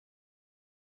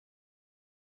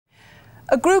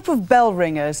A group of bell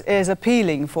ringers is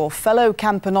appealing for fellow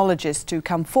campanologists to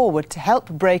come forward to help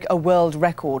break a world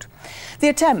record. The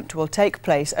attempt will take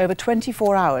place over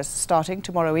 24 hours, starting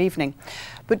tomorrow evening.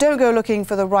 But don't go looking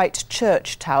for the right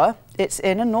church tower. It's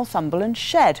in a Northumberland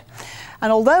shed.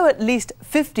 And although at least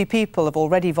 50 people have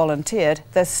already volunteered,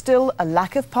 there's still a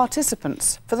lack of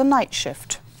participants for the night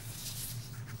shift.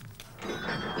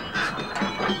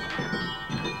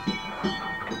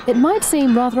 It might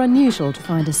seem rather unusual to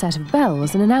find a set of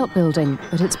bells in an outbuilding,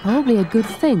 but it's probably a good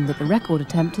thing that the record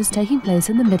attempt is taking place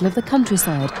in the middle of the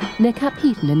countryside, near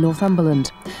Capheaton in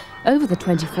Northumberland. Over the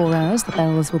 24 hours, the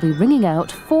bells will be ringing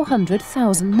out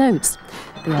 400,000 notes.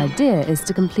 The idea is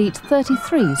to complete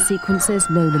 33 sequences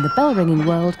known in the bell-ringing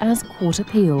world as quarter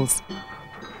peals.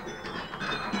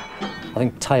 I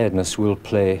think tiredness will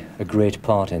play a great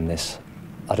part in this.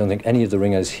 I don't think any of the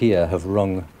ringers here have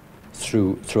rung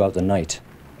throughout the night.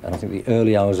 And I think the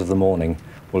early hours of the morning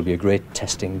will be a great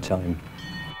testing time.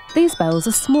 These bells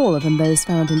are smaller than those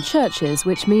found in churches,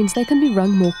 which means they can be rung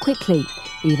more quickly.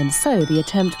 Even so, the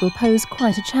attempt will pose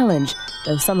quite a challenge,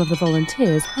 though some of the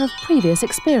volunteers have previous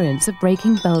experience of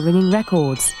breaking bell-ringing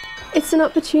records. It's an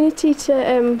opportunity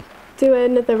to do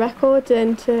another record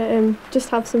and to just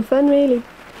have some fun, really.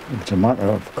 It's a matter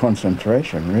of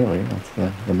concentration, really. That's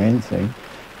the main thing.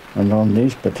 And on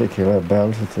these particular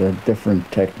bells, it's a different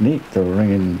technique. They're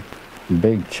ringing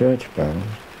big church bells.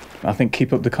 I think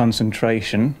keep up the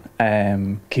concentration,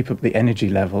 keep up the energy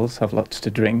levels, have lots to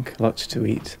drink, lots to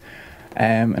eat,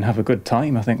 and have a good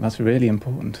time. I think that's really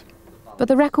important. But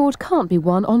the record can't be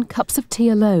won on cups of tea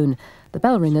alone. The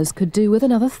bell ringers could do with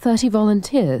another 30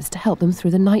 volunteers to help them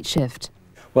through the night shift.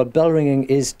 Well, bell ringing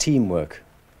is teamwork.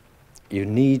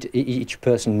 Each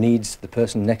person needs the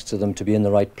person next to them to be in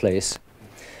the right place.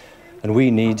 And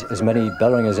we need as many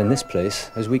bell ringers in this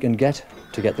place as we can get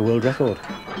to get the world record.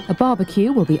 A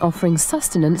barbecue will be offering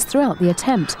sustenance throughout the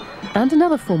attempt, and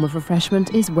another form of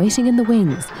refreshment is waiting in the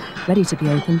wings, ready to be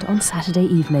opened on Saturday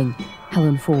evening.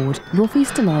 Helen Ford, North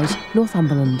East Tonight,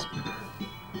 Northumberland.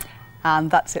 And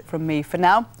that's it from me for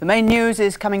now. The main news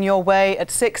is coming your way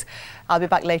at 6. I'll be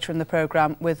back later in the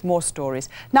programme with more stories.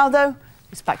 Now, though,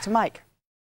 it's back to Mike.